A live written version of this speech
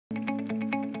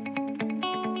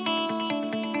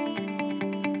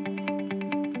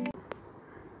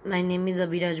My name is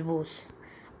Abhiraj Bose.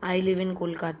 I live in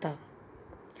Kolkata.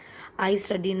 I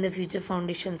study in the Future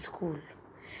Foundation School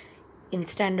in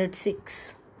Standard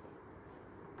 6.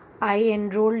 I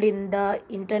enrolled in the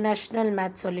International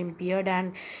Maths Olympiad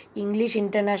and English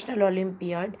International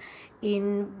Olympiad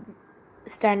in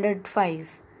Standard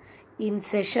 5 in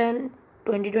session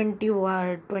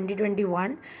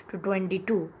 2021 to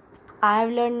 22. I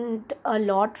have learned a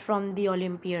lot from the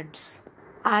Olympiads.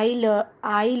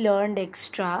 I learned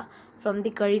extra from the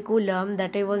curriculum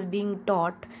that I was being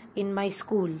taught in my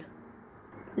school.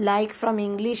 Like from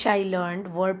English, I learned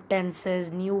verb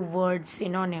tenses, new words,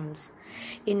 synonyms.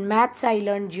 In maths, I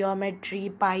learned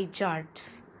geometry, pie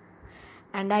charts.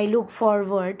 And I look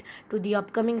forward to the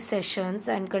upcoming sessions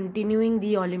and continuing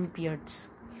the Olympiads.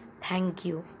 Thank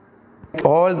you.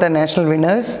 All the national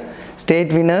winners,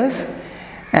 state winners,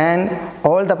 and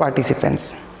all the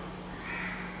participants.